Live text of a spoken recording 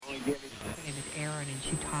Lauren and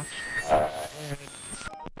she talks.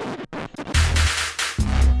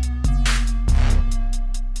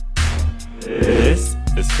 This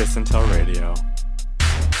is Kiss and Tell Radio.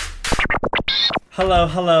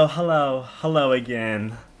 Hello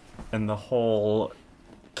again in the whole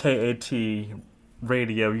KAT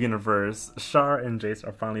radio universe. Shar and Jace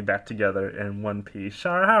are finally back together in one piece.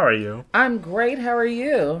 Shar, how are you? I'm great. How are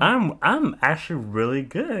you? I'm actually really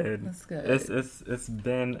good. That's good. It's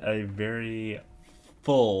been a very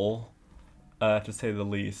full, to say the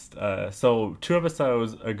least. So 2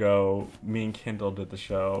 episodes ago, me and Kendall did the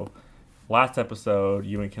show. Last episode,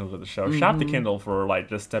 you and Kendall did the show. Mm-hmm. Shout out to Kendall for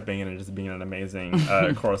just stepping in and just being an amazing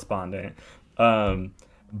correspondent.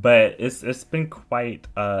 But it's been quite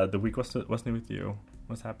the week. What's new with you?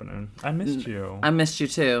 What's happening? I missed you. I missed you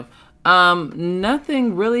too.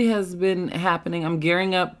 Nothing really has been happening. I'm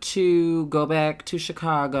gearing up to go back to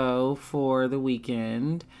Chicago for the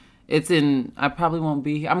weekend. I probably won't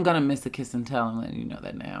be. I'm gonna miss a Kiss and Tell. I'm letting you know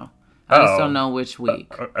that now. I just don't know which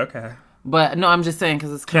week. Okay. But no, I'm just saying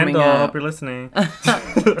because it's coming Kendall, up. I hope you're listening.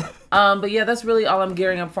 But yeah, that's really all I'm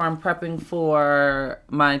gearing up for. I'm prepping for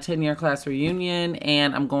my 10-year class reunion,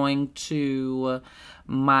 and I'm going to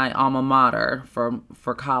my alma mater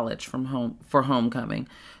for college for homecoming.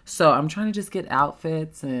 So I'm trying to just get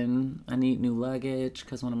outfits, and I need new luggage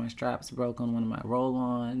because one of my straps broke on one of my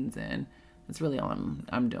roll-ons, and that's really all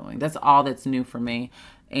I'm doing. That's all that's new for me,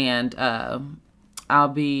 and I'll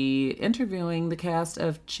be interviewing the cast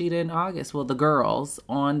of Cheetah in August. Well, the girls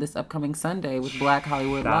on this upcoming Sunday with Black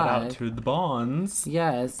Hollywood Live. Shout out to the Bonds.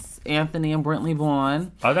 Yes, Anthony and Brentley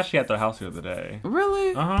Bond. I was actually at their house the other day.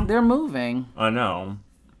 Really? Uh-huh. They're moving. I know.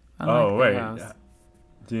 Wait.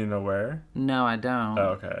 Do you know where? No, I don't.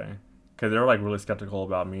 Oh, okay. Because they were really skeptical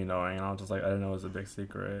about me knowing, and I was just I didn't know it was a big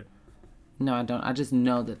secret. No, I don't. I just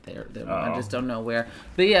know that they're I just don't know where.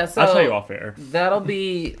 But yeah, so I'll tell you off air. That'll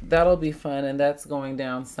be fun, and that's going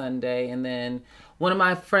down Sunday. And then one of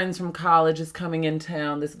my friends from college is coming in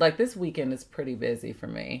town. This weekend is pretty busy for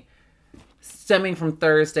me. Stemming from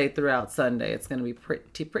Thursday throughout Sunday, it's going to be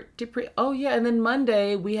pretty. Oh yeah, and then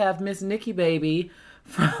Monday we have Miss Nikki Baby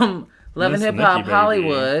from Love and Hip Hop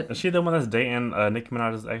Hollywood. Is she the one that's dating Nicki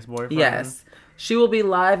Minaj's ex-boyfriend? Yes. She will be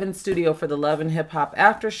live in studio for the Love and Hip Hop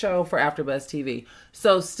after show for AfterBuzz TV.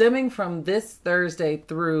 So stemming from this Thursday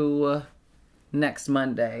through next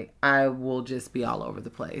Monday, I will just be all over the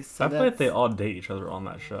place. So I feel like they all date each other on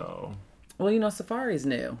that show. Well, Safari's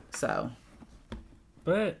new, so.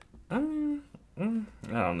 But, I mean,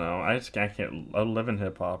 I don't know. I can't. Love and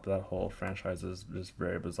Hip Hop, that whole franchise is just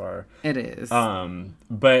very bizarre. It is.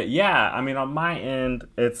 But yeah, I mean, on my end,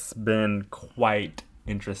 it's been quite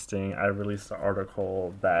interesting. I released an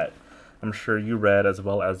article that I'm sure you read, as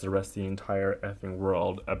well as the rest of the entire effing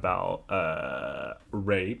world, about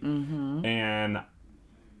rape. Mm-hmm. And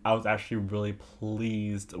I was actually really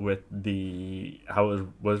pleased with how it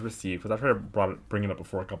was received, because I've heard bring it up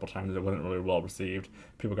before a couple times. It wasn't really well received.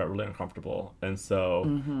 People got really uncomfortable, and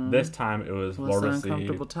so this time it was well received. It's an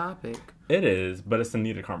uncomfortable topic. It is, but it's a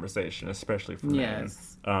needed conversation, especially for men.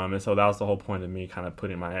 And so that was the whole point of me kind of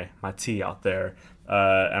putting my tea out there,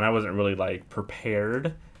 and I wasn't really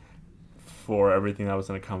prepared for everything that was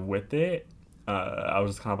going to come with it. I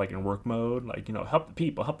was just kind of in work mode, help the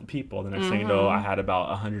people. The next thing you know, I had about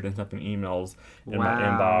 100 and something emails in my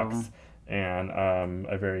inbox, and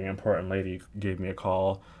a very important lady gave me a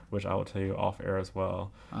call, which I will tell you off air as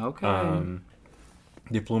well. Okay.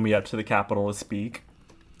 They flew me up to the Capitol to speak.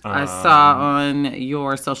 I saw on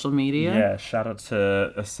your social media. Yeah, shout out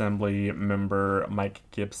to Assembly member Mike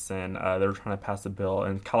Gibson. They were trying to pass a bill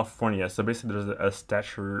in California. So basically there's a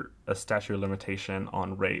statute limitation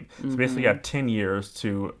on rape. So basically you have 10 years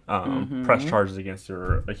to press charges against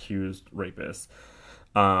your accused rapist.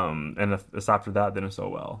 And if it's after that, then it's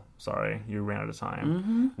sorry, you ran out of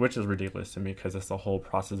time, which is ridiculous to me, because it's the whole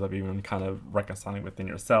process of even kind of reconciling within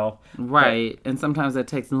yourself. Right. And sometimes that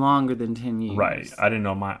takes longer than 10 years. Right. I didn't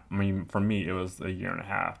know for me, it was 1.5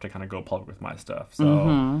 years to kind of go public with my stuff.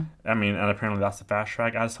 So, I mean, and apparently that's the fast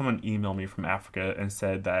track. I had someone email me from Africa and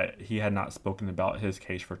said that he had not spoken about his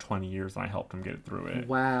case for 20 years, and I helped him get through it.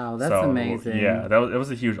 Wow. That's amazing. Yeah, it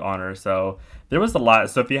was a huge honor. So there was a lot.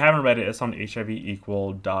 So if you haven't read it, it's on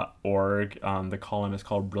HIVequal.org. The column is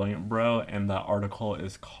called Brilliant Bro, and the article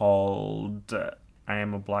is called I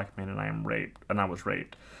Am a Black Man and I Was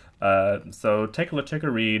Raped. So take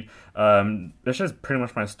a read. It's just pretty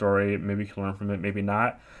much my story. Maybe you can learn from it, maybe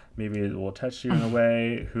not. Maybe it will touch you in a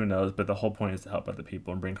way. Who knows? But the whole point is to help other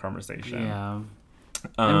people and bring conversation. Yeah.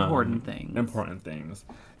 Important things.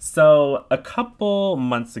 So a couple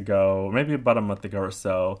months ago, maybe about a month ago or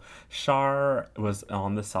so, Shar was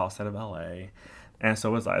on the south side of LA. And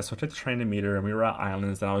so was I. So I took the train to meet her, and we were at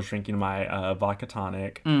Islands, and I was drinking my vodka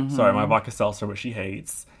tonic. Sorry, my vodka seltzer, which she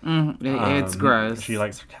hates. It's gross. She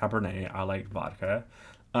likes Cabernet. I like vodka.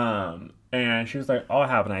 And she was like, "Oh, I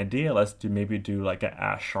have an idea. Let's maybe do like an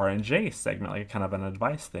Ask Shar and Jay segment, like kind of an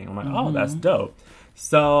advice thing." I'm like, "Oh, that's dope."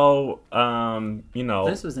 So,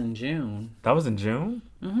 this was in June. That was in June?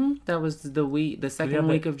 That was the second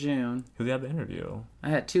week of June. Who did you have the interview? I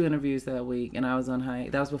had 2 interviews that week, and I was on high.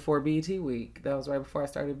 That was before BET week. That was right before I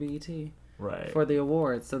started BET. Right. For the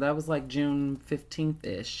awards. So that was like June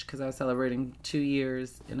 15th-ish, because I was celebrating 2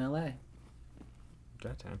 years in LA.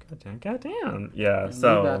 Goddamn. Yeah, and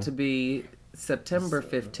so... we're about to be September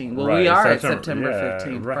 15th. Well, right, we are at September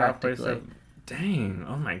 15th, we're practically. Dang,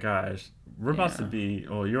 oh my gosh. We're about to be...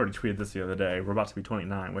 Oh, you already tweeted this the other day. We're about to be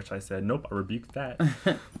 29, which I said, nope, I rebuked that.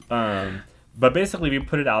 But basically, we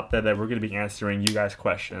put it out there that we're going to be answering you guys'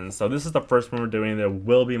 questions. So this is the first one we're doing. There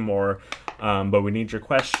will be more, but we need your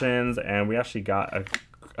questions, and we actually got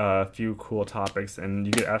a few cool topics, and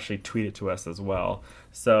you could actually tweet it to us as well.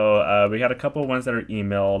 So we had a couple ones that are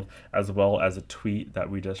emailed, as well as a tweet that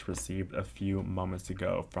we just received a few moments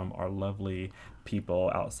ago from our lovely people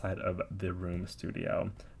outside of the Room studio.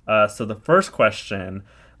 So the first question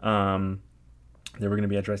that we're going to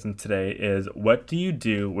be addressing today is, what do you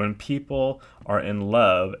do when people are in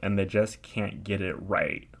love and they just can't get it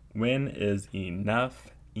right? When is enough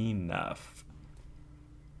enough?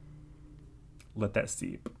 Let that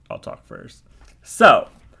seep. I'll talk first. So,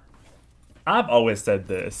 I've always said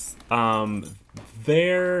this.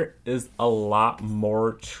 There is a lot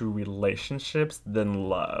more to relationships than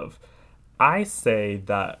love. I say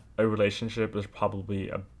that a relationship is probably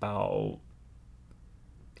about,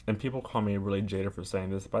 and people call me really jaded for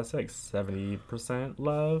saying this, but I say like 70%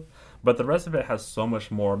 love. But the rest of it has so much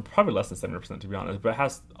more, probably less than 70% to be honest, but it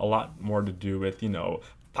has a lot more to do with,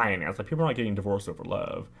 finance. Like, people are not getting divorced over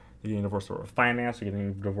love. They're getting divorced over finance. They're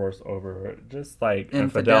getting divorced over just like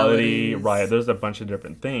infidelity. Right. There's a bunch of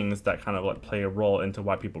different things that kind of like play a role into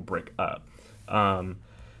why people break up.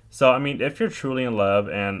 So, I mean, if you're truly in love,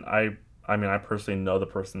 and I personally know the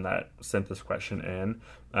person that sent this question in,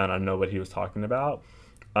 and I know what he was talking about.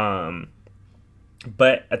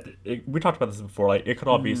 But we talked about this before. Like, it could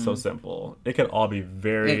all be so simple. It could all be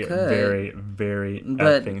very, very, very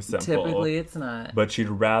effing simple. Typically, it's not. But you'd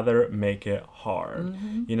rather make it hard.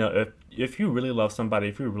 If you really love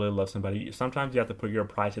somebody, sometimes you have to put your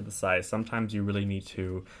pride to the side. Sometimes you really need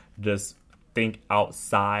to just think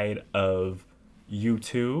outside of you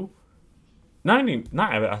two. Not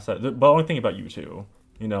outside, but only think about you two.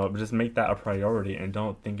 Just make that a priority and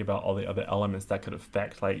don't think about all the other elements that could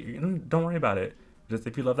affect. Like, don't worry about it. Just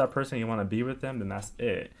if you love that person, you want to be with them, then that's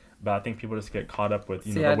it. But I think people just get caught up with,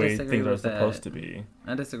 the way things are supposed to be.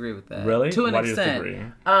 I disagree with that. Really? To an Why extent. Do you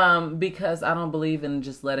disagree? Because I don't believe in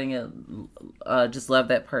just letting it, just love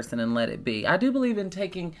that person and let it be. I do believe in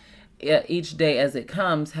taking each day as it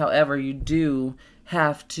comes. However, you do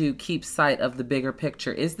have to keep sight of the bigger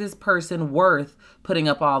picture. Is this person worth putting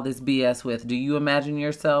up all this BS with? Do you imagine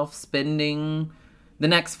yourself spending the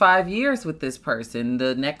next 5 years with this person,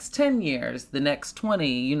 the next 10 years, the next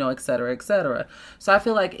 20, et cetera, et cetera. So I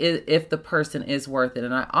feel like if the person is worth it.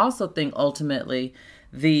 And I also think ultimately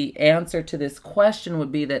the answer to this question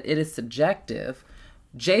would be that it is subjective.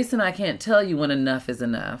 Jason, I can't tell you when enough is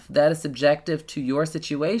enough. That is subjective to your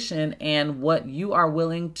situation and what you are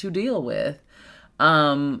willing to deal with.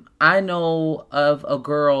 I know of a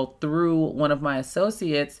girl through one of my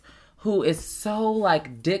associates who is so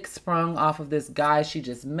like dick sprung off of this guy she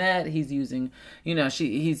just met. He's using,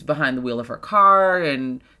 he's behind the wheel of her car,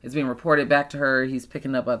 and it's being reported back to her. He's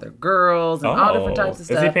picking up other girls and all different types of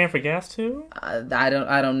stuff. Is he paying for gas too? I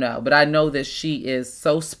don't know, but I know that she is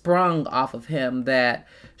so sprung off of him that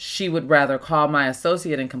she would rather call my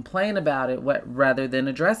associate and complain about it rather than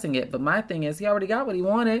addressing it. But my thing is, he already got what he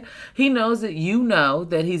wanted. He knows that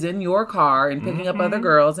that he's in your car and picking up other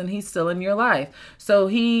girls, and he's still in your life. So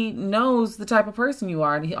he knows the type of person you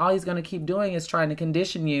are, and all he's going to keep doing is trying to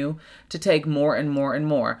condition you to take more and more and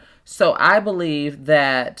more. So I believe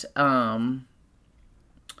that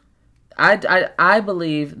I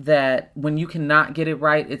believe that when you cannot get it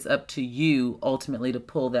right, it's up to you ultimately to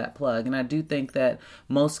pull that plug. And I do think that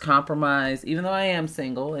most compromise, even though I am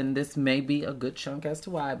single, and this may be a good chunk as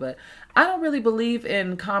to why, but I don't really believe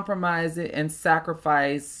in compromise and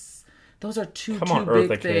sacrifice. Those are two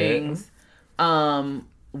big things.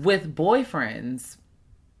 With boyfriends,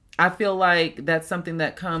 I feel like that's something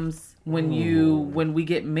that comes when we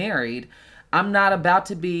get married. I'm not about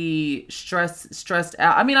to be stressed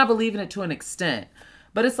out. I mean, I believe in it to an extent,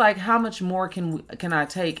 but it's like, how much more can I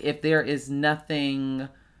take if there is nothing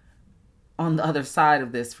on the other side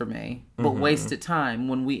of this for me, but wasted time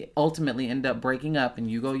when we ultimately end up breaking up and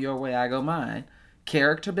you go your way, I go mine.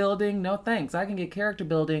 Character building? No thanks. I can get character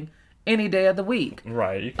building any day of the week.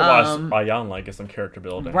 Right. You can watch Ayanla get some character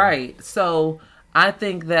building. Right. So I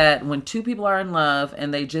think that when two people are in love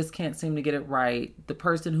and they just can't seem to get it right, the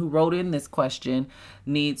person who wrote in this question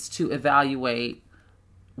needs to evaluate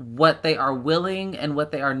what they are willing and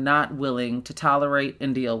what they are not willing to tolerate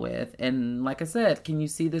and deal with. And like I said, can you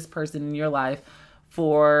see this person in your life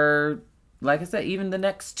for, like I said, even the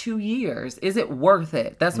next 2 years? Is it worth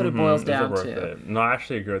it? That's what it boils down to. It? No, I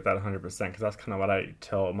actually agree with that 100% because that's kind of what I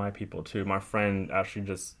tell my people too. My friend actually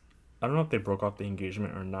just, I don't know if they broke off the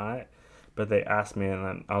engagement or not, but they asked me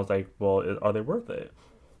and I was like, well, are they worth it?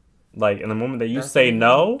 Like, in the moment that you say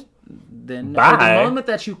no, then bye. The moment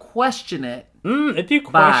that you question it, if you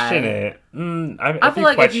question it, I feel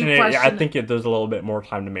like if you question it, I think there's a little bit more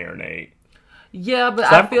time to marinate. Yeah, but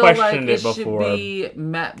I feel like it should be,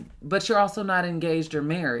 but you're also not engaged or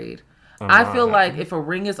married. I feel like if a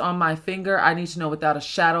ring is on my finger, I need to know without a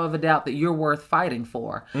shadow of a doubt that you're worth fighting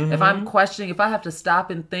for. If I'm questioning, if I have to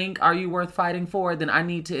stop and think, are you worth fighting for? Then I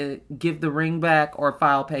need to give the ring back or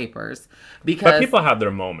file papers. Because, but people have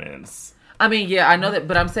their moments. I mean, yeah, I know that,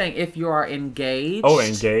 but I'm saying if you are engaged. Oh,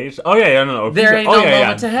 engaged? Oh, yeah, no. There ain't no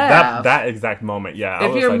moment to have. That exact moment, yeah.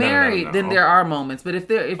 If you're married, then there are moments. But if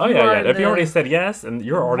you already said yes and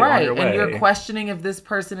you're already on your way. And you're questioning if this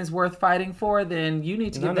person is worth fighting for, then you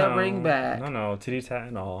need to give that ring back. No, titty tat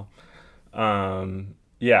and all.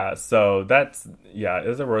 Yeah, so that's,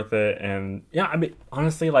 is it worth it? And yeah, I mean,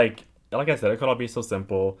 honestly, like I said, it could all be so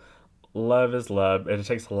simple. Love is love. It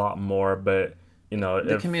takes a lot more, but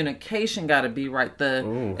the communication got to be right.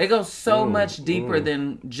 It goes so much deeper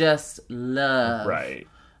than just love. Right.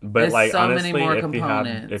 But there's like, so honestly, many more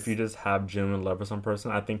components. if you just have genuine love for some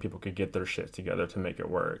person, I think people could get their shit together to make it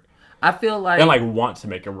work. I feel like... And like want to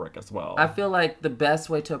make it work as well. I feel like the best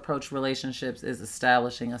way to approach relationships is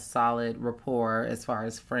establishing a solid rapport as far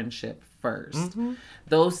as friendship first.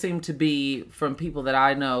 Those seem to be from people that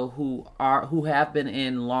I know who have been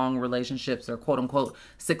in long relationships or quote unquote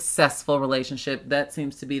successful relationship. That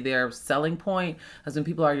seems to be their selling point. As when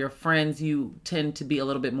people are your friends, you tend to be a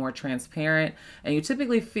little bit more transparent and you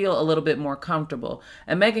typically feel a little bit more comfortable.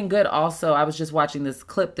 And Megan Good also, I was just watching this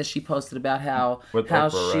clip that she posted about how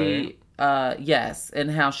Oprah, she... right? Yes,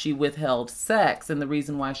 and how she withheld sex. And the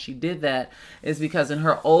reason why she did that is because in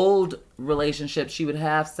her old relationship, she would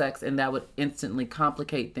have sex and that would instantly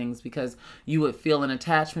complicate things because you would feel an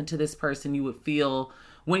attachment to this person. You would feel,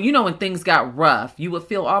 when things got rough, you would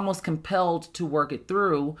feel almost compelled to work it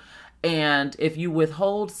through. And if you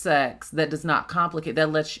withhold sex, that does not complicate,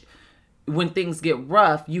 that lets you, when things get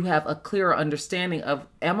rough, you have a clearer understanding of,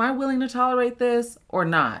 am I willing to tolerate this or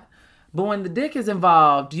not? But when the dick is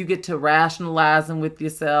involved, you get to rationalizing with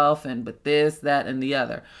yourself but this, that, and the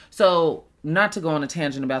other. So not to go on a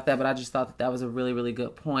tangent about that, but I just thought that was a really, really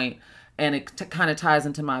good point. And it kind of ties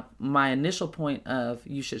into my initial point of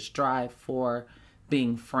you should strive for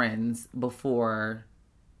being friends before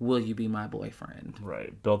will you be my boyfriend.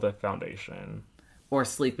 Right. Build that foundation. Or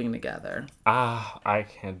sleeping together. I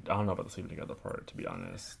don't know about the sleeping together part, to be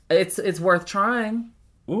honest. It's worth trying.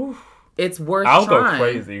 Oof. It's worth trying. I'll go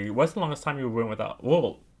crazy. What's the longest time you went without?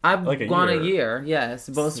 Well, I've gone a year. Yes,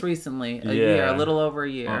 most recently a year, a little over a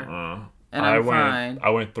year. And I'm fine. I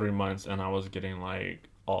went 3 months, and I was getting like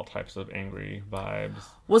all types of angry vibes.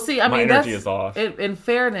 Well, see, my energy is off. In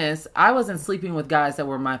fairness, I wasn't sleeping with guys that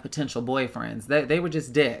were my potential boyfriends. They were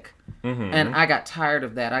just dick, and I got tired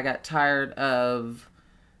of that. I got tired of.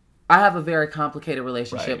 I have a very complicated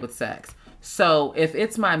relationship with sex. So if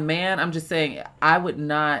it's my man, I'm just saying I would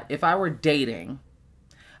not, if I were dating,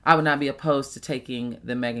 I would not be opposed to taking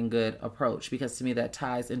the Megan Good approach because to me that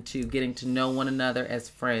ties into getting to know one another as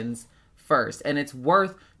friends first. And it's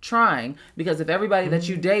worth trying because if everybody that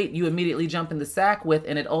you date, you immediately jump in the sack with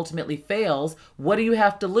and it ultimately fails, what do you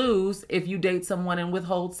have to lose if you date someone and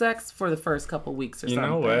withhold sex for the first couple weeks or something? You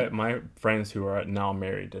know what? My friends who are now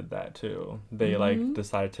married did that too. They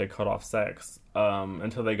decided to cut off sex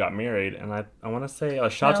until they got married. And I want to say a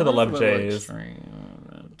shout out to the Love Jays. To me.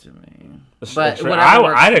 But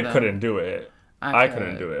I couldn't do it. I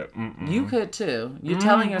couldn't do it. You could too. You're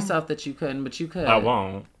telling yourself that you couldn't, but you could. I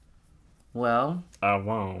won't. Well, I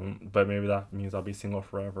won't, but maybe that means I'll be single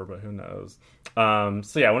forever, but who knows?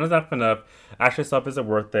 So yeah, when is that enough? Ask yourself, is it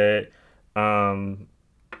worth it? It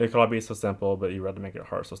could all be so simple, but you rather make it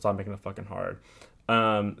hard, so stop making it fucking hard.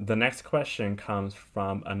 The next question comes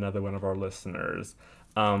from another one of our listeners.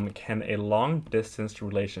 Can a long-distance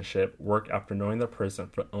relationship work after knowing the person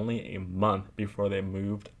for only a month before they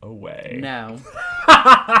moved away? No.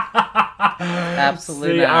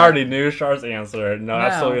 Absolutely See, not. I already knew Char's answer. No, No.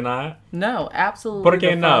 absolutely not. No, absolutely Por qué the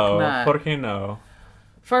fuck no? not. Por qué no?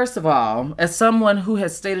 First of all, as someone who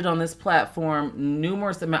has stated on this platform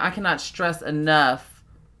numerous amounts, I cannot stress enough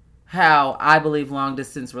how I believe long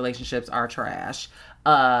distance relationships are trash.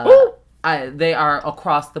 They are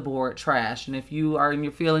across the board trash. And if you are in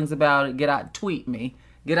your feelings about it, tweet me.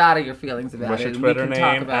 Get out of your feelings about What's it. your Twitter we can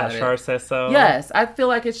talk name? about At it. Char Says So? Yes, I feel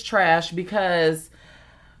like it's trash because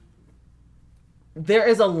there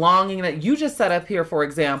is a longing that you just set up here, for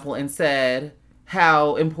example, and said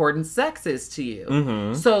how important sex is to you.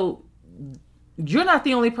 Mm-hmm. So you're not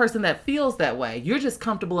the only person that feels that way. You're just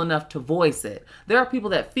comfortable enough to voice it. There are people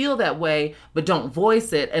that feel that way but don't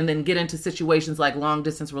voice it and then get into situations like long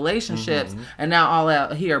distance relationships and now all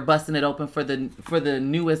out here busting it open for the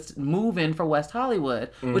newest move in for West Hollywood,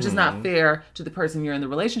 which is not fair to the person you're in the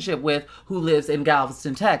relationship with who lives in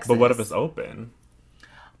Galveston, Texas. But what if it's open?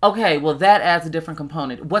 Okay, well that adds a different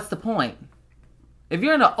component. What's the point? If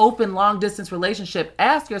you're in an open long distance relationship,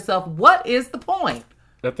 ask yourself, what is the point?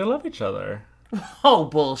 That they love each other. Oh,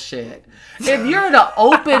 bullshit. If you're in an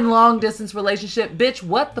open long distance relationship, bitch,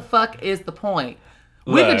 what the fuck is the point?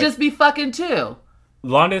 We could Look. just be fucking too.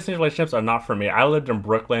 Long distance relationships are not for me. I lived in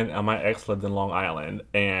Brooklyn and my ex lived in Long Island,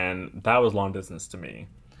 and that was long distance to me.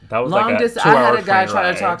 That was Long like a distance. 2 I had hour a guy train try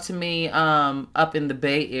ride. to talk to me up in the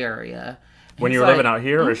Bay Area. When He's you were like, living out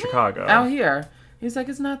here or Chicago? Out here. He's like,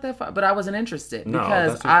 it's not that far. But I wasn't interested No, because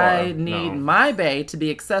that's too far. I need No. my Bay to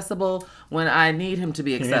be accessible when I need him to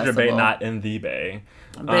be You need accessible. your bay, not in the bay.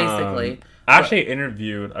 Basically. I actually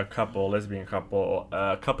interviewed a lesbian couple,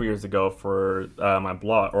 a couple years ago for my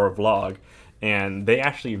blog or vlog, and they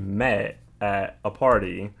actually met at a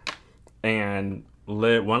party, and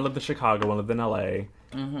one lived in Chicago, one lived in LA,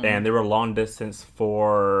 and they were long distance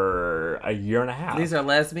for a year and a half. These are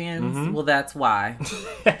lesbians? Mm-hmm. Well, that's why.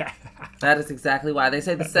 That is exactly why. They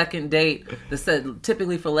say the second date,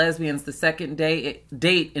 typically for lesbians, the second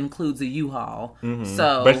date includes a U-Haul.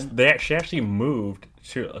 So, But she actually moved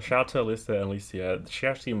to, shout out to Alyssa and Alicia, she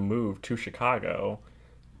actually moved to Chicago,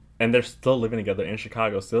 and they're still living together in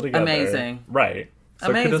Chicago, still together. Amazing. Right. So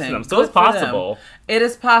kudos to amazing. them. So Good it's for them. possible. It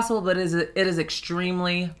is possible, but it is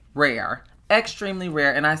extremely rare. Extremely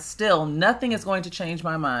rare. And nothing is going to change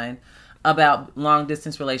my mind about long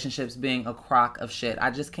distance relationships being a crock of shit.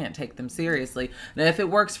 I just can't take them seriously. Now, if it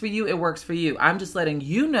works for you, it works for you. I'm just letting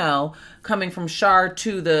you know, coming from Char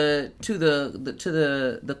to the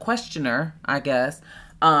questioner, I guess.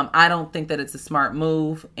 I don't think that it's a smart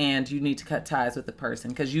move, and you need to cut ties with the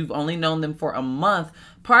person because you've only known them for a month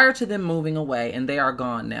prior to them moving away, and they are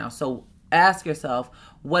gone now. So ask yourself,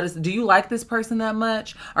 do you like this person that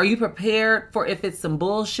much? Are you prepared for if it's some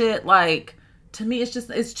bullshit? Like, to me,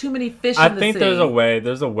 it's too many fish in the sea. I think there's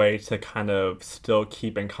a way to kind of still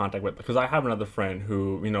keep in contact with, because I have another friend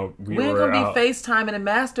who, we ain't were gonna out. be FaceTiming and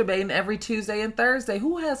masturbating every Tuesday and Thursday.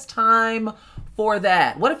 Who has time for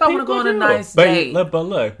that? What if I want to go on a nice date?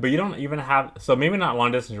 But you don't even have, so maybe not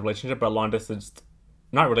long distance relationship, but long distance,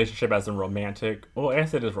 not relationship as in romantic. Well, I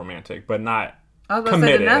guess it is romantic, but not I was about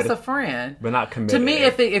committed. to say, then that's a friend. But not committed. To me,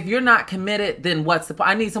 if you're not committed, then what's the point?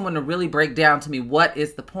 I need someone to really break down to me what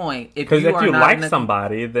is the point. Because if you not like in a-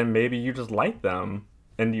 somebody, then maybe you just like them,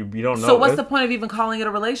 and you don't know. So what's the point of even calling it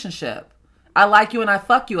a relationship? I like you and I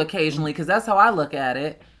fuck you occasionally because that's how I look at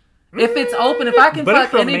it. If it's open, if I can But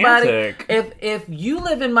fuck it's anybody, romantic. if you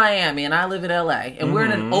live in Miami and I live in LA and we're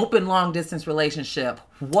in an open long distance relationship,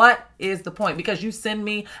 what is the point? Because you send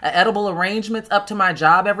me edible arrangements up to my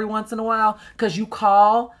job every once in a while because you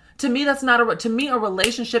call. To me, that's not to me, a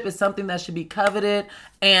relationship is something that should be coveted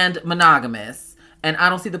and monogamous. And I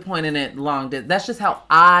don't see the point in it long distance. That's just how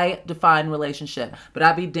I define relationship. But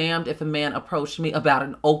I'd be damned if a man approached me about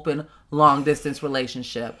an open long distance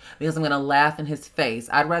relationship because I'm going to laugh in his face.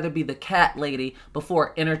 I'd rather be the cat lady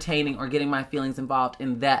before entertaining or getting my feelings involved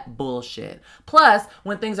in that bullshit. Plus,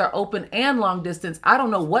 when things are open and long distance, I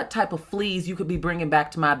don't know what type of fleas you could be bringing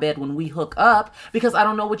back to my bed when we hook up because I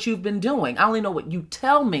don't know what you've been doing. I only know what you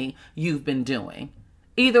tell me you've been doing.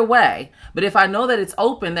 Either way. But if I know that it's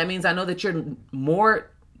open, that means I know that you're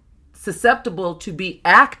more susceptible to be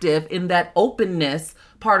active in that openness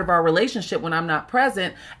part of our relationship when I'm not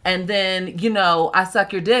present. And then, I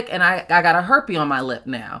suck your dick and I got a herpes on my lip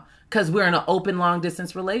now because we're in an open long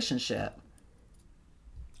distance relationship.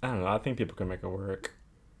 I don't know. I think people can make it work.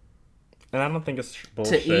 And I don't think it's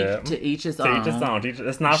bullshit. To each his To own. each his own.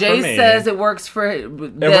 It's not Jay for me. says it works for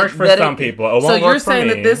some people. It won't so you're work for saying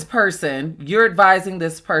me. that this person, you're advising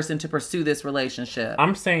this person to pursue this relationship.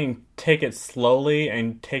 I'm saying take it slowly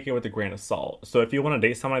and take it with a grain of salt. So if you want to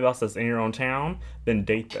date somebody else that's in your own town, then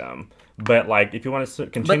date them. But like, if you want to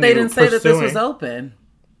continue, But they didn't say that this was open.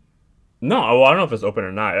 No, well, I don't know if it's open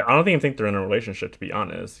or not. I don't even think they're in a relationship, to be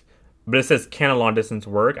honest. But it says, can a long distance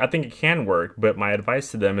work? I think it can work, but my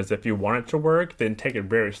advice to them is if you want it to work, then take it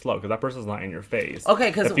very slow because that person's not in your face. Okay,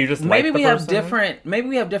 because maybe we have different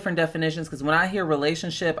definitions. Because when I hear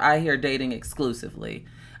relationship, I hear dating exclusively.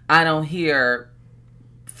 I don't hear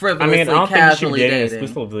frivolously, I don't casually think she dating dating.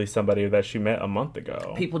 exclusively somebody that she met a month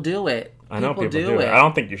ago. People do it. I know people do it. I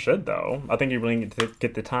don't think you should though. I think you really need to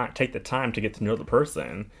take the time to get to know the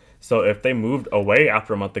person. So if they moved away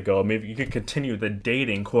after a month ago, maybe you could continue the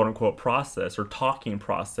dating, quote unquote, process or talking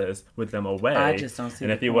process with them away. I just don't see.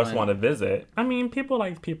 And if you just want to visit, I mean, people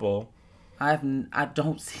like people. I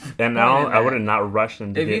don't see. And I would not rush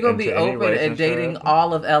them to if get you're gonna into be any open and dating relationship.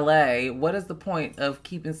 all of LA, what is the point of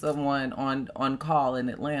keeping someone on call in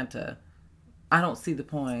Atlanta? I don't see the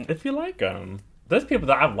point. If you like them, there's people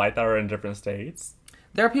that I've liked that are in different states.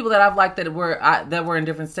 There are people that I've liked that were in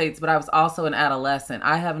different states, but I was also an adolescent.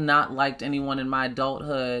 I have not liked anyone in my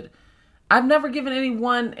adulthood. I've never given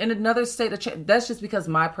anyone in another state a chance. That's just because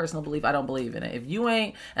my personal belief, I don't believe in it. If you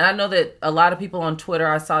ain't, and I know that a lot of people on Twitter,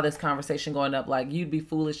 I saw this conversation going up, like, you'd be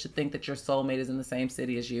foolish to think that your soulmate is in the same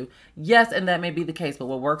city as you. Yes, and that may be the case, but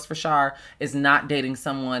what works for Shar is not dating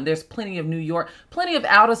someone. There's plenty of New York, plenty of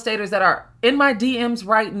out-of-staters that are in my DMs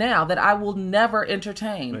right now that I will never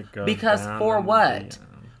entertain. Because for what?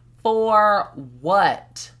 For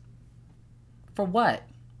what? For what?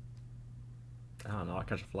 I don't know. I'll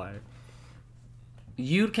catch a flight.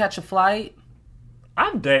 You'd catch a flight?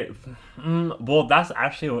 Well, that's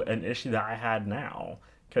actually an issue that I had now.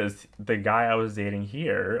 Because the guy I was dating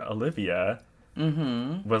here, Olivia,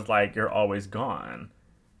 was like, you're always gone.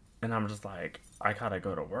 And I'm just like, I gotta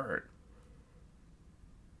go to work.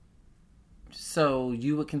 So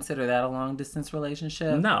you would consider that a long distance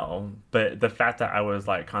relationship? No, but the fact that I was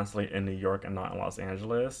like constantly in New York and not in Los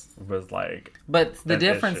Angeles was like. But the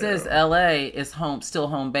difference issue. is LA is still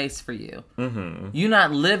home base for you. Mm-hmm. You're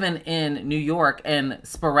not living in New York and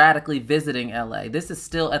sporadically visiting LA. This is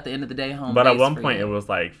still at the end of the day home. But base at one for point you. it was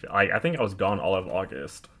like I think I was gone all of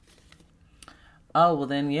August. Oh well,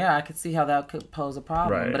 then yeah, I could see how that could pose a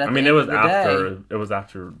problem. Right. But it was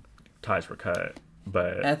after ties were cut.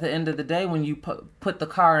 But at the end of the day, when you put the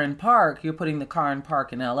car in park, you're putting the car in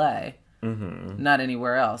park in LA, not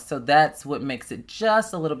anywhere else. So that's what makes it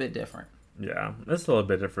just a little bit different. Yeah, it's a little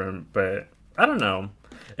bit different, but I don't know.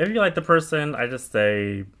 If you like the person, I just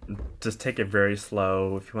say, just take it very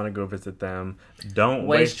slow. If you want to go visit them, don't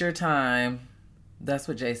waste your time. That's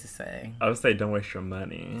what Jace is saying. I would say don't waste your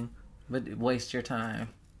money. But waste your time.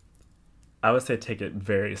 I would say take it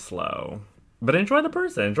very slow. But enjoy the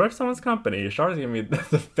person. Enjoy someone's company. Char's giving me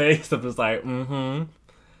the face of just like, You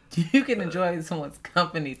can enjoy someone's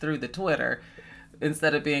company through the Twitter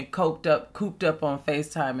instead of being cooped up on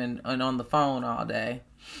FaceTime and on the phone all day.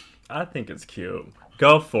 I think it's cute.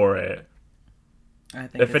 Go for it. I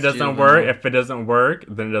think if it doesn't work,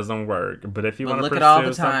 then it doesn't work. But if you want to look at all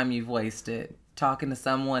the time you've wasted talking to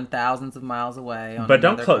someone thousands of miles away. But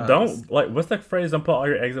don't like, what's the phrase? Don't put all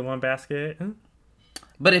your eggs in one basket.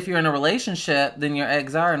 But if you're in a relationship, then your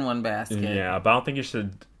eggs are in one basket. Yeah, but I don't think you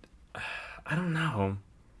should. I don't know.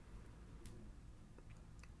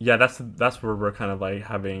 Yeah, that's where we're kind of like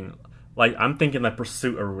having, like, I'm thinking like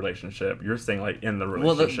pursuit of a relationship. You're saying like in the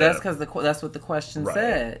relationship. Well, that's because that's what the question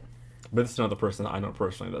said. But it's another person I know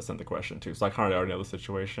personally that sent the question too, so I kind of already know the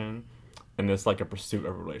situation. And it's like a pursuit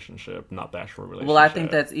of a relationship, not the actual relationship. Well, I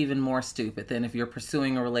think that's even more stupid than if you're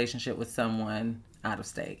pursuing a relationship with someone out of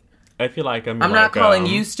state. I feel like I'm not calling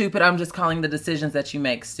you stupid. I'm just calling the decisions that you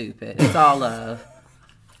make stupid. It's all love.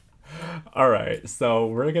 All right. So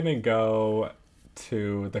we're going to go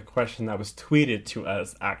to the question that was tweeted to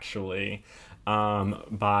us, actually,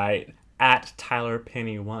 by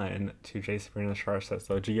 @TylerPenny1 to J. Sabrina Shar says.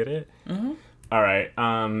 So did you get it? Mm-hmm. All right.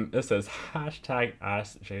 It says,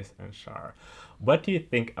 #Ask Jason Shar. What do you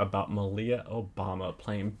think about Malia Obama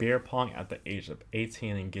playing beer pong at the age of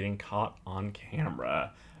 18 and getting caught on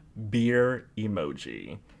camera? Beer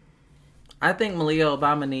emoji. I think Malia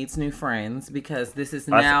Obama needs new friends because this is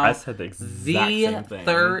now I said the same thing.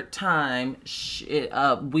 Third time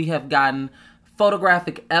we have gotten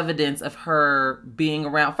photographic evidence of her being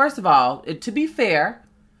around. First of all, to be fair,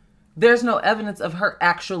 there's no evidence of her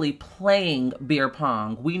actually playing beer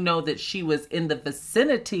pong. We know that she was in the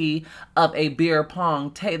vicinity of a beer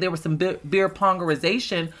pong. There was some beer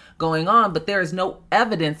pongerization going on, but there is no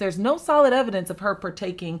evidence. There's no solid evidence of her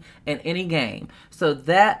partaking in any game. So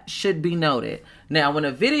that should be noted. Now, when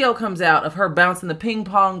a video comes out of her bouncing the ping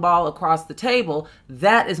pong ball across the table,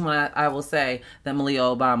 that is when I will say that Malia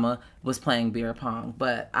Obama was playing beer pong.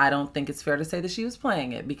 But I don't think it's fair to say that she was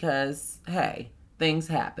playing it because, hey, things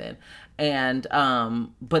happen. And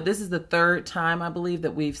but this is the third time, I believe,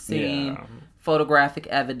 that we've seen photographic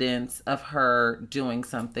evidence of her doing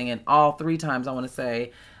something. And all three times, I want to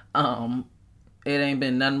say, it ain't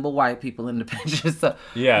been nothing but white people in the picture. So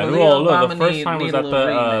yeah, Malia well, look, Obama the first time was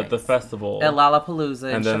at the festival. At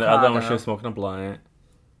Lollapalooza and then Chicago. the other one, she was smoking a blunt.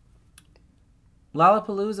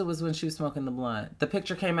 Lollapalooza was when she was smoking the blunt. The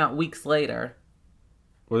picture came out weeks later.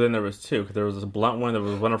 Well, then there was two, because there was this blunt one that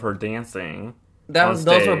was one of her dancing. Those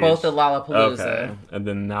were both at Lollapalooza. Okay. And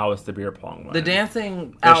then now it's the beer pong one. The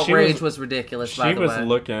dancing outrage was ridiculous, by the way. She was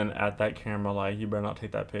looking at that camera like, you better not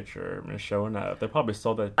take that picture. And showing up. They probably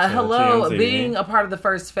sold that hello, TMZ. Being a part of the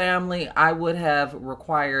First Family, I would have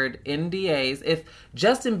required NDAs. If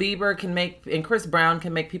Justin Bieber can make, and Chris Brown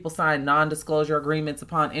can make people sign non-disclosure agreements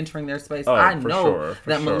upon entering their space, I know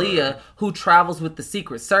that Malia, who travels with the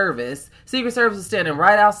Secret Service is standing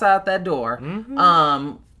right outside that door,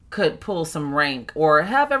 could pull some rank or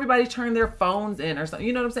have everybody turn their phones in or something.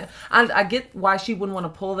 You know what I'm saying? I get why she wouldn't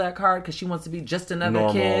want to pull that card because she wants to be just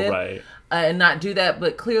another kid, right? And not do that.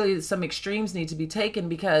 But clearly some extremes need to be taken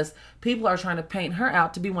because people are trying to paint her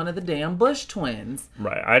out to be one of the damn Bush twins.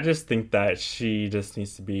 Right. I just think that she just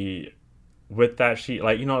needs to be... With that, she,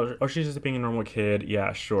 like, you know, or she's just being a normal kid.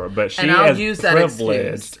 Yeah, sure. But she is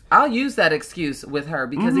privileged. I'll use that excuse with her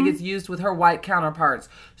because it gets used with her white counterparts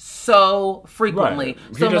so frequently.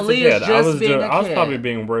 Right. So Malia's just being a kid. I was probably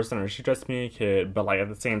being worse than her. She's just being a kid. But, like, at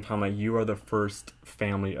the same time, like, you are the first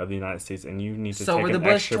family of the United States and you need to take an extra... So were the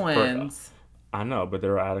Bush twins. I know, but they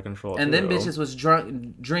were out of control. And then bitches was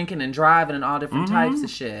drinking and driving and all different types of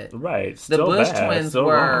shit. Right. The Bush twins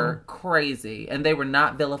were crazy. And they were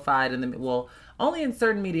not vilified. Only in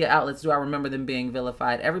certain media outlets do I remember them being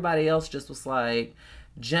vilified. Everybody else just was like,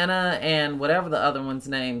 Jenna and whatever the other one's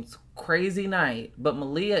name's crazy night. But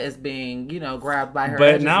Malia is being, grabbed by her.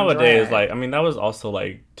 But nowadays, like, I mean, that was also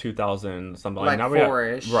like 2000 something. Like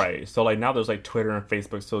 4-ish. Right. So like now there's like Twitter and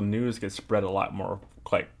Facebook, so news gets spread a lot more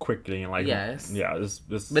like quickly and like yes. Yeah.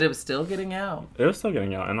 But it was still getting out. It was still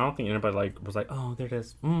getting out, and I don't think anybody like was like, oh, there it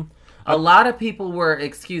is. A lot of people were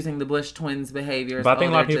excusing the Bush twins' behaviors. But I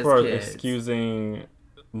think a lot of people are excusing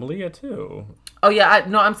Malia too. Oh yeah,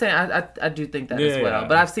 I'm saying I do think that as well. Yeah.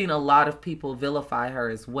 But I've seen a lot of people vilify her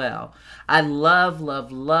as well. I loved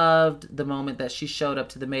the moment that she showed up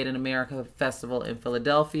to the Made in America Festival in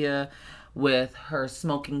Philadelphia with her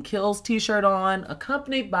Smoking Kills t-shirt on,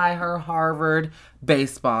 accompanied by her Harvard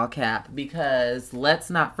baseball cap. Because let's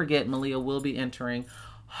not forget, Malia will be entering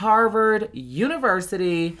Harvard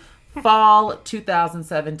University fall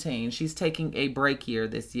 2017. She's taking a break year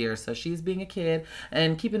this year, so she's being a kid.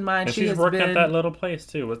 And keep in mind, she's working at that little place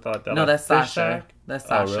too. What's that? No, that's Sasha. That's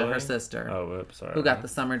Sasha, really? Her sister. Oh, oops, sorry. Who got the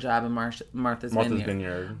summer job in Martha's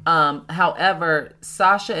Vineyard. However,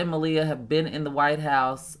 Sasha and Malia have been in the White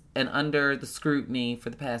House and under the scrutiny for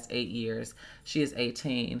the past 8 years. She is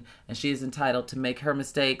 18, and she is entitled to make her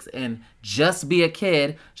mistakes and just be a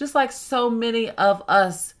kid, just like so many of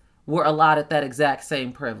us were allotted that exact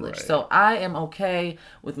same privilege. Right. So I am okay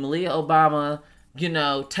with Malia Obama,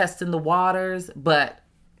 testing the waters, but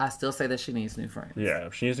I still say that she needs new friends. Yeah,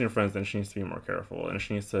 if she needs new friends, then she needs to be more careful, and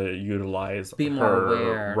she needs to utilize more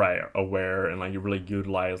aware. Right, aware, and like really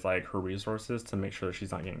utilize like her resources to make sure that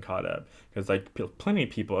she's not getting caught up. Because like plenty of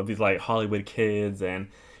people of these like Hollywood kids and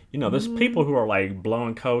there's people who are like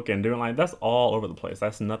blowing coke and doing like that's all over the place.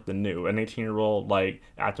 That's nothing new. An 18-year-old like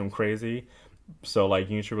acting crazy. So, like,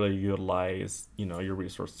 you should really utilize, your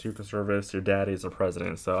resources. Secret Service, your daddy's the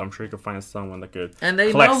president, so I'm sure you could find someone that could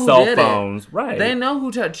collect cell phones. Right. They know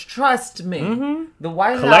who to trust me. Mm-hmm. The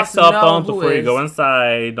White House collect cell phones before you go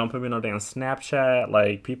inside. Don't put me on no damn Snapchat.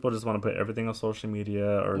 Like, people just want to put everything on social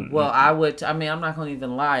media. Well, I'm not going to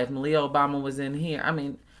even lie. If Malia Obama was in here,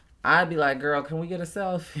 I'd be like, girl, can we get a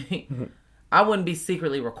selfie? I wouldn't be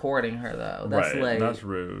secretly recording her, though. That's late. That's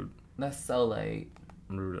rude. That's so late.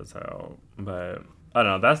 Rude as hell. But I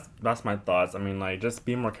don't know, that's my thoughts. Just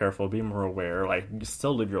be more careful, be more aware, like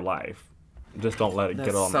still live your life, just don't let it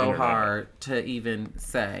get on the internet. So hard to even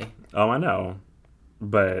say. Oh, I know,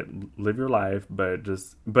 but live your life, but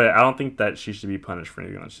I don't think that she should be punished for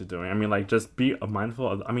anything that she's doing. Just be mindful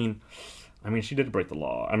of, I mean, she did break the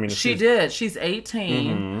law. I mean, she did. She's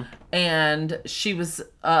 18, and she was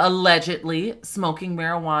allegedly smoking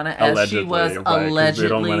marijuana as she was allegedly. They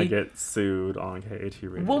don't want to get sued on KAT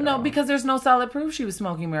radio. Well, no, because there's no solid proof she was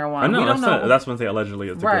smoking marijuana. I know. We don't know. That's when they allegedly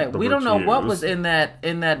is right. We don't know what use. was in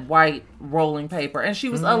that white rolling paper, and she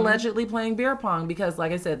was allegedly playing beer pong because,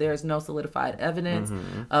 like I said, there is no solidified evidence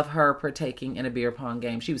of her partaking in a beer pong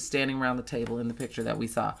game. She was standing around the table in the picture that we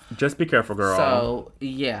saw. Just be careful, girl. So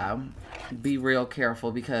yeah. Be real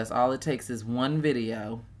careful because all it takes is one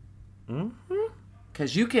video.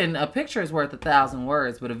 Because a picture is worth 1,000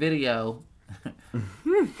 words, but a video,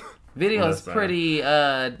 is pretty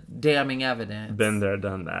damning evidence. Been there,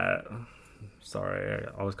 done that. Sorry,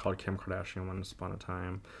 I was called Kim Kardashian once upon a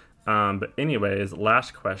time. But anyways,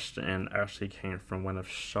 last question actually came from one of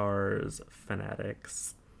Char's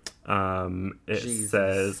fanatics. It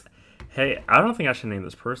says, "Hey, I don't think I should name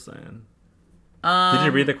this person." Did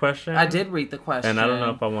you read the question? I did read the question. And I don't know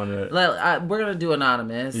if I want to... we're going to do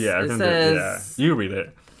anonymous. Yeah, it says... You read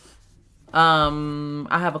it. I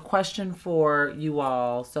have a question for you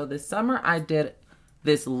all. So this summer I did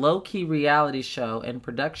this low-key reality show and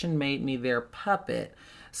production made me their puppet.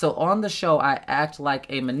 So on the show I act like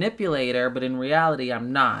a manipulator, but in reality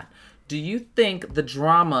I'm not. Do you think the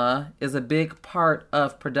drama is a big part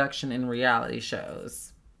of production in reality shows?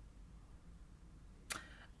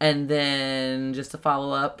 And then, just to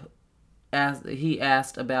follow up, he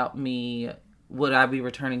asked about me, would I be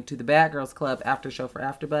returning to the Bad Girls Club after show for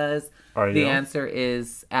AfterBuzz? The answer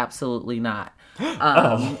is absolutely not.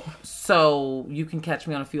 So, you can catch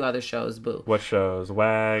me on a few other shows, boo. What shows?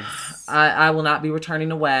 Wags? I will not be returning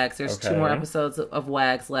to Wags. There's 2 more episodes of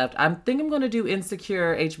Wags left. I think I'm going to do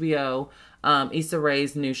Insecure, HBO, Issa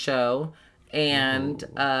Rae's new show. And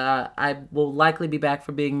I will likely be back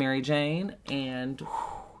for Being Mary Jane. And...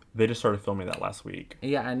 They just started filming that last week.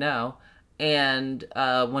 Yeah, I know. And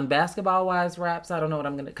when Basketball Wives wraps, I don't know what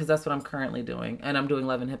I'm going to... Because that's what I'm currently doing. And I'm doing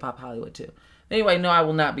Love and Hip Hop Hollywood, too. Anyway, no, I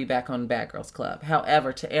will not be back on Bad Girls Club.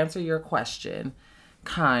 However, to answer your question,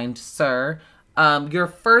 kind sir, your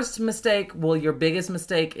first mistake, your biggest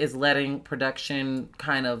mistake is letting production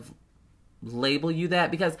kind of label you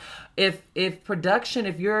that. Because if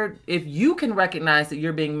you can recognize that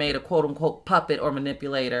you're being made a quote-unquote puppet or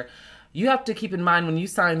manipulator... You have to keep in mind when you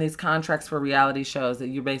sign these contracts for reality shows that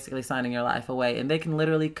you're basically signing your life away. And they can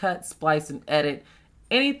literally cut, splice, and edit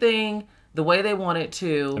anything the way they want it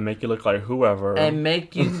to. And make you look like whoever. And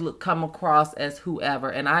make you come across as whoever.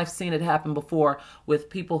 And I've seen it happen before with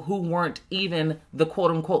people who weren't even the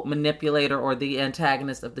quote-unquote manipulator or the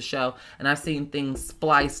antagonist of the show. And I've seen things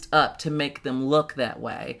spliced up to make them look that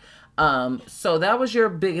way. So that was your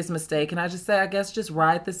biggest mistake. And I just say, I guess, just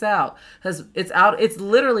ride this out because it's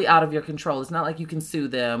literally out of your control. It's not like you can sue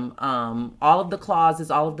them. All of the clauses,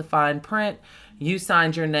 all of the fine print, you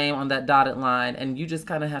signed your name on that dotted line and you just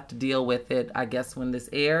kind of have to deal with it, I guess, when this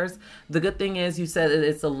airs. The good thing is you said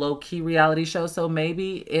it's a low key reality show. So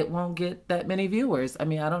maybe it won't get that many viewers. I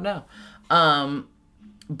mean, I don't know.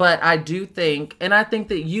 But I do think, and I think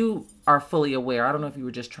that you are fully aware, I don't know if you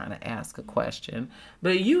were just trying to ask a question,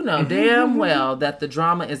 but you know damn well that the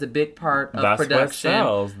drama is a big part of production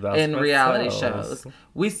in reality shows.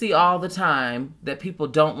 We see all the time that people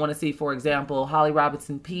don't want to see. For example, Holly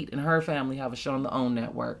Robinson Peete and her family have a show on the OWN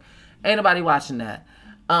network. Ain't nobody watching that.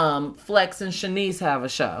 Flex and Shanice have a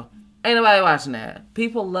show. Ain't nobody watching that.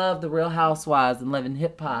 People love the Real Housewives and Love and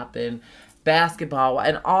Hip Hop and Basketball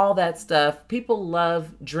and all that stuff. People love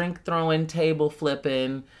drink throwing, table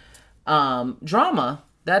flipping, drama.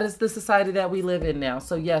 That is the society that we live in now.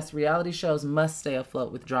 So yes, reality shows must stay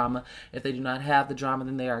afloat with drama. If they do not have the drama,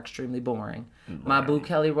 then they are extremely boring. Right. My boo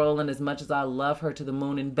Kelly Rowland, as much as I love her to the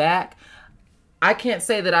moon and back, I can't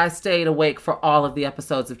say that I stayed awake for all of the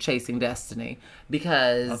episodes of Chasing Destiny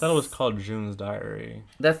because... I thought it was called June's Diary.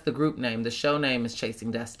 That's the group name. The show name is Chasing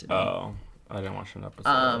Destiny. Oh. I didn't watch an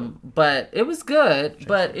episode. But it was good.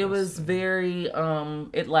 But it was very,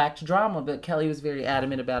 it lacked drama. But Kelly was very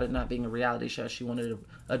adamant about it not being a reality show. She wanted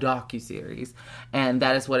a docuseries. And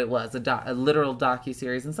that is what it was, a literal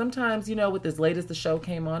docuseries. And sometimes, with as late as the show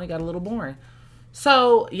came on, it got a little boring.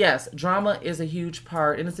 So, yes, drama is a huge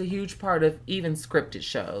part. And it's a huge part of even scripted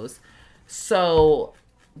shows. So...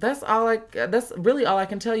 That's really all I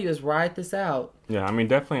can tell you is ride this out. Yeah, I mean,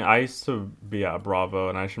 definitely. I used to be at Bravo,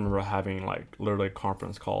 and I just remember having literally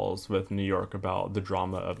conference calls with New York about the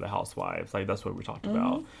drama of the Housewives. That's what we talked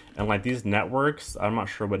about. And these networks, I'm not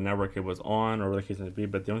sure what network it was on or what the case may be,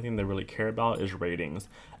 but the only thing they really care about is ratings.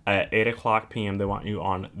 At 8:00 p.m., they want you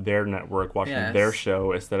on their network watching their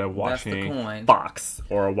show instead of watching Fox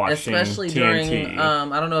or watching especially TNT. During,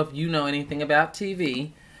 I don't know if you know anything about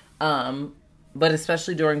TV. But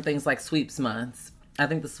especially during things like sweeps months. I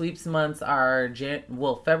think the sweeps months are,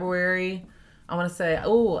 February. I want to say,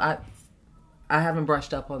 I haven't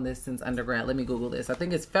brushed up on this since undergrad. Let me Google this. I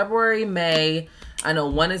think it's February, May. I know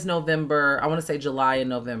one is November. I want to say July and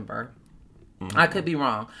November. Mm-hmm. I could be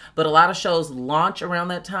wrong. But a lot of shows launch around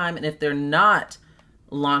that time. And if they're not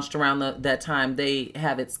launched around that time, they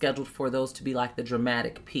have it scheduled for those to be like the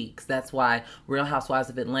dramatic peaks. That's why Real Housewives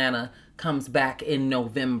of Atlanta comes back in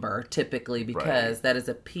November, typically, because that is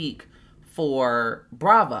a peak for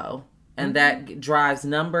Bravo. And that drives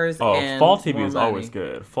numbers. And fall TV is always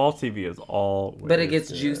good. Fall TV is always But it gets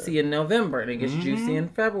good. juicy in November, and it gets juicy in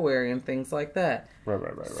February, and things like that.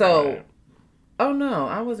 Right. So, oh no,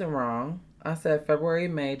 I wasn't wrong. I said February,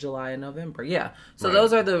 May, July, and November. Yeah. So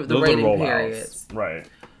those are the rating periods. Right.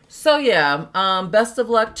 So yeah, best of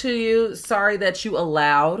luck to you. Sorry that you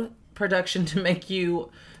allowed production to make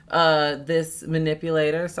you this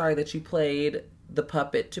manipulator. Sorry that you played the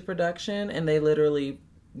puppet to production, and they literally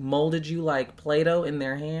molded you like Play-Doh in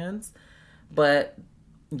their hands, but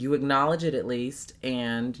you acknowledge it at least,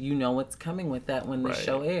 and you know what's coming with that when the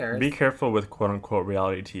show airs. Be careful with quote-unquote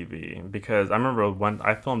reality TV, because I remember when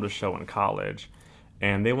I filmed a show in college,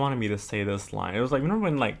 and they wanted me to say this line. It was like, remember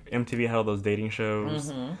when like MTV had all those dating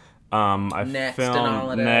shows? Mm-hmm. I Next filmed and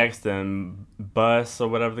all of that. Next and Bus or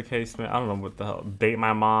whatever the case may. I don't know what the hell. Date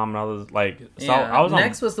My Mom and all those like. So yeah. I was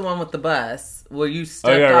Next was the one with the bus where you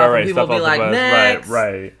stepped off and people would be like, next,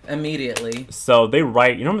 right, immediately. So they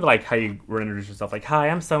write. You know like how you would introduce yourself, like, hi,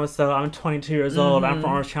 I'm so and so. I'm 22 years old. I'm from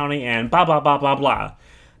Orange County, and blah blah blah blah blah. Do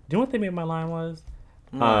you know what they made my line was?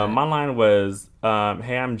 Right. My line was, hey,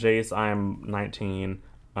 I'm Jace. I'm 19.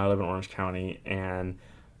 I live in Orange County, and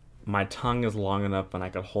my tongue is long enough and I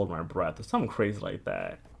could hold my breath, or something crazy like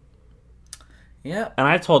that. Yeah. And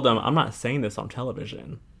I told them, I'm not saying this on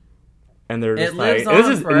television. And they're just like,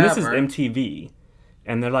 this is MTV.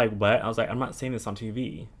 And they're like, what? I was like, I'm not saying this on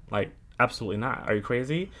TV. Like, absolutely not. Are you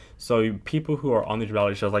crazy? So people who are on these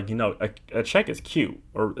reality shows, like, a check is cute,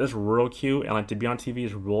 or it's real cute, and like to be on TV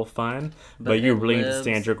is real fun, but you really need to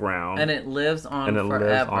stand your ground. And it lives on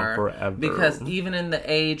forever. Because even in the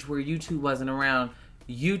age where YouTube wasn't around,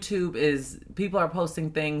 YouTube is, people are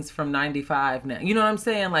posting things from 95 now. You know what I'm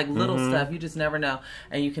saying? Like little stuff. You just never know.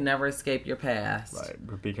 And you can never escape your past.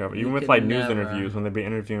 Right. Be careful. Even with like news interviews, when they be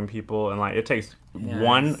interviewing people, and like it takes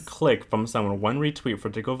one click from someone, one retweet for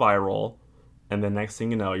it to go viral. And the next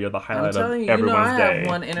thing you know, you're the highlight of everyone's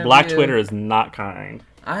day. Black Twitter is not kind.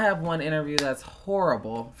 I have one interview that's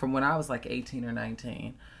horrible from when I was like 18 or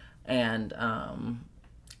 19. And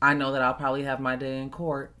I know that I'll probably have my day in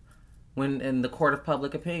court. When in the court of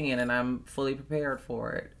public opinion, and I'm fully prepared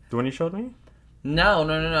for it. The one you showed me? No.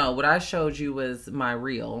 What I showed you was my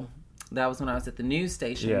reel. That was when I was at the news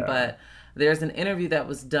station. Yeah. But there's an interview that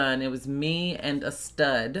was done. It was me and a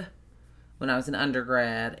stud when I was an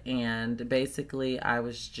undergrad, and basically I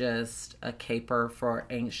was just a caper for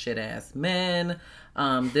ain't shit ass men.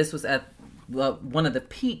 This was at one of the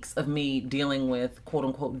peaks of me dealing with quote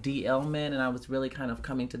unquote DL men, and I was really kind of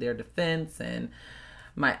coming to their defense, and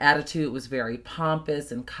my attitude was very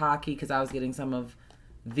pompous and cocky because I was getting some of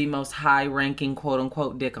the most high-ranking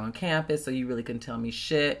quote-unquote dick on campus, so you really couldn't tell me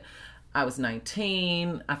shit. I was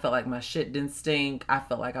 19. I felt like my shit didn't stink. I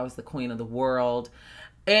felt like I was the queen of the world.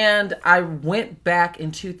 And I went back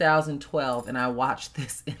in 2012 and I watched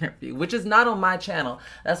this interview, which is not on my channel.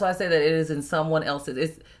 That's why I say that it is in someone else's.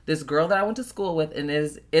 It's this girl that I went to school with, and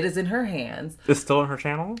it is in her hands. It's still on her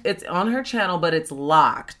channel? It's on her channel, but it's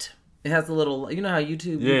locked. It has a little, you know how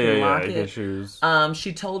YouTube, you can lock it? Choose.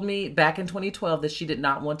 She told me back in 2012 that she did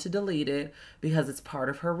not want to delete it because it's part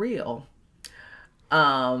of her reel.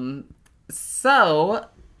 So,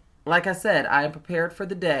 like I said, I am prepared for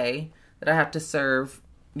the day that I have to serve,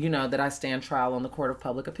 that I stand trial on the court of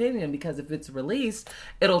public opinion, because if it's released,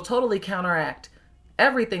 it'll totally counteract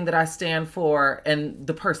everything that I stand for and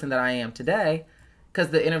the person that I am today, because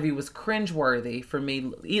the interview was cringeworthy for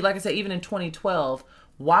me. Like I said, even in 2012,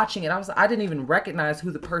 watching it, I didn't even recognize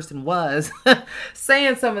who the person was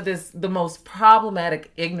saying some of the most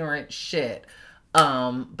problematic, ignorant shit.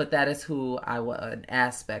 But that is who I was, an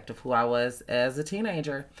aspect of who I was as a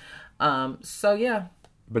teenager. So yeah.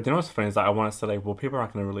 But you know what's funny is that I want to say, like, well, people are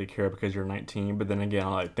not going to really care because you're 19. But then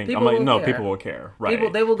again, people will care,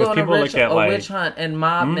 right? They will go on a witch hunt and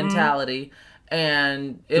mob mentality,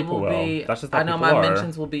 and it will be. That's just how I know my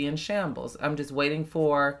mentions will be in shambles. I'm just waiting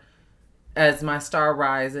for, as my star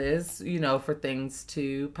rises, for things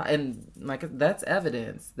to, and like that's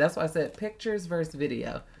evidence. That's why I said pictures versus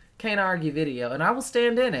video. Can't argue video, and I will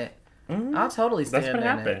stand in it. I'll totally stand in it. That's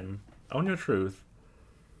what happened. Own your truth.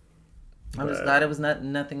 I'm just glad it was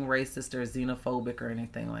nothing racist or xenophobic or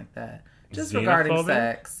anything like that. Just regarding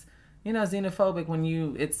sex. You know, xenophobic when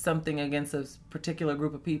it's something against a particular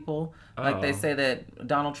group of people. Like they say that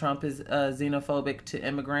Donald Trump is xenophobic to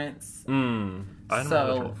immigrants. I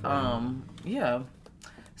don't know. Yeah.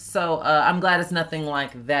 So I'm glad it's nothing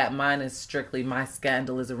like that. Mine is strictly my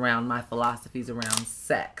scandal is around my philosophies around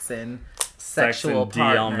sex and sexual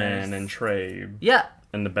partners. DL-men and trade. Yeah.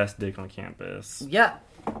 And the best dick on campus. Yeah.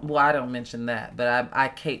 Well, I don't mention that, but I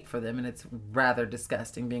cape for them, and it's rather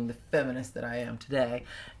disgusting. Being the feminist that I am today,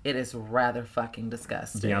 it is rather fucking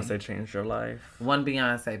disgusting. Beyonce changed your life. One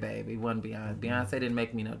Beyonce, baby. One Beyonce. Beyonce didn't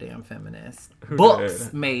make me no damn feminist. Who Books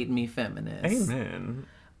did? made me feminist. Amen.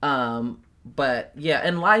 But yeah,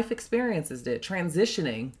 and life experiences did.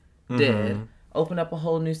 Transitioning did. Open up a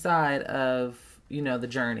whole new side of, the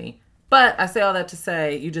journey. But I say all that to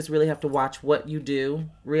say, you just really have to watch what you do,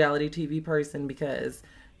 reality TV person, because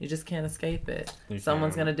you just can't escape it.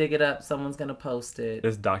 Someone's going to dig it up. Someone's going to post it.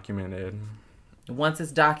 It's documented. Once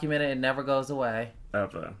it's documented, it never goes away.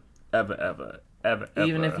 Ever. Ever, ever. Ever, ever.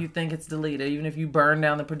 Even if you think it's deleted, even if you burn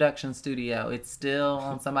down the production studio, it's still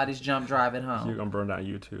on somebody's jump drive at home. You're going to burn down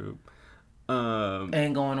YouTube.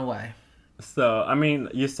 Ain't going away. So, I mean,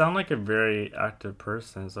 you sound like a very active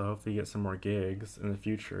person, so hopefully you get some more gigs in the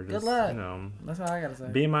future. Good luck. That's all I gotta say.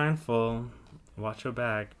 Be mindful. Watch your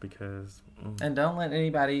back, because... And don't let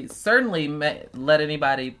anybody, certainly let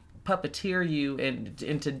anybody puppeteer you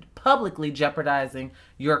into publicly jeopardizing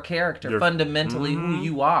your character, fundamentally who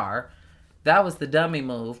you are. That was the dummy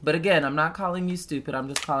move. But again, I'm not calling you stupid. I'm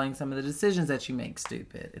just calling some of the decisions that you make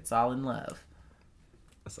stupid. It's all in love.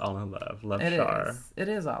 It's all in love. Love It Char. is. It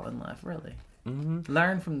is all in love, really.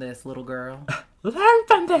 Learn from this, little girl. Learn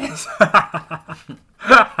from this.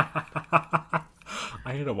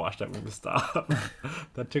 I need to watch that movie. Stop.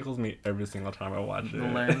 That tickles me every single time I watch it.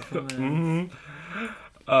 Learn from this.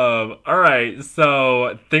 All right,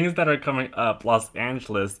 so things that are coming up. Los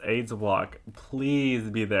Angeles AIDS Walk. Please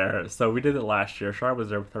be there. So we did it last year. Char was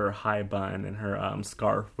there with her high bun and her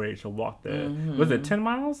scarf. Rachel walked it. Was it 10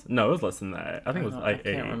 miles? No, it was less than that. I think it was like 8.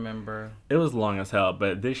 I can't remember. It was long as hell,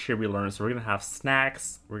 but this year we learned. So we're going to have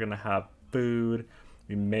snacks. We're going to have food.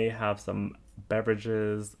 We may have some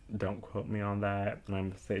beverages. Don't quote me on that. When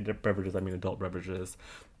I'm saying beverages, I mean adult beverages.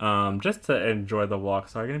 Just to enjoy the walk.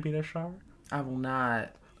 So are you going to be there, Char? I will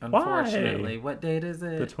not, unfortunately. Why? What date is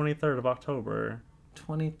it? The 23rd of October.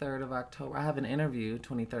 23rd of October. I have an interview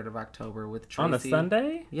 23rd of October with Tracy. On a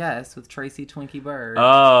Sunday? Yes, with Tracy Twinkie Bird.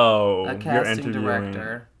 Oh, a casting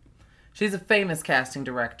director. She's a famous casting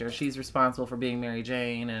director. She's responsible for Being Mary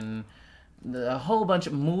Jane and a whole bunch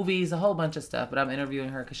of movies, a whole bunch of stuff. But I'm interviewing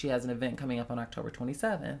her because she has an event coming up on October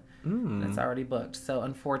 27th. And it's already booked. So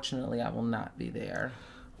unfortunately, I will not be there.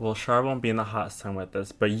 Well, Char won't be in the hot sun with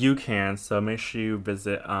us, but you can. So make sure you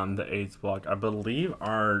visit the AIDS Walk. I believe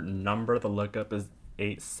our number to look up is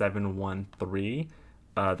 8713.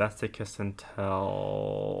 That's the Kiss and Tell.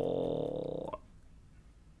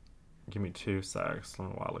 Give me 2 secs. Let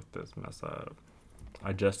me while I look this mess up.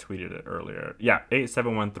 I just tweeted it earlier. Yeah,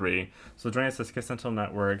 8713. So join us at Kiss and Tell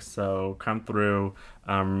Network. So come through,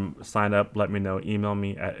 sign up, let me know. Email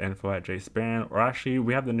me at info@jspan. Or actually,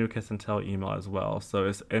 we have the new Kiss and Tell email as well. So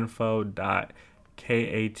it's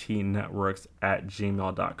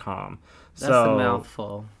info.katnetworks@gmail.com. That's a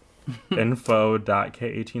mouthful.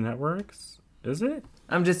 Info.katnetworks? Is it?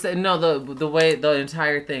 I'm just saying, no, the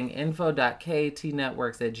entire thing.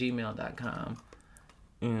 Info.katnetworks@gmail.com.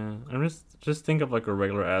 Yeah, I'm just think of like a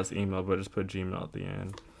regular ass email, but just put Gmail at the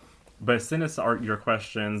end. But send us your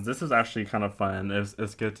questions. This is actually kind of fun.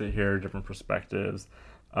 It's good to hear different perspectives.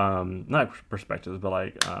 Not perspectives, but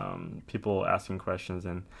like people asking questions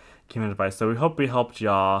and giving advice. So we hope we helped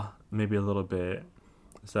y'all maybe a little bit.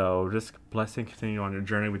 So just blessing continue on your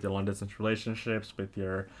journey with your long distance relationships, with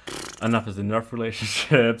your enough is enough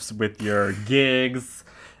relationships, with your gigs,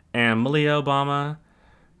 and Malia Obama.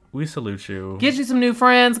 We salute you. Get you some new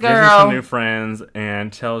friends, girl. Get you some new friends,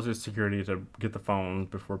 and tell your security to get the phones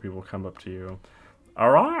before people come up to you.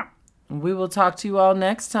 All right. We will talk to you all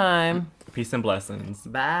next time. Peace and blessings.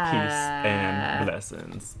 Bye. Peace and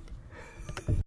blessings.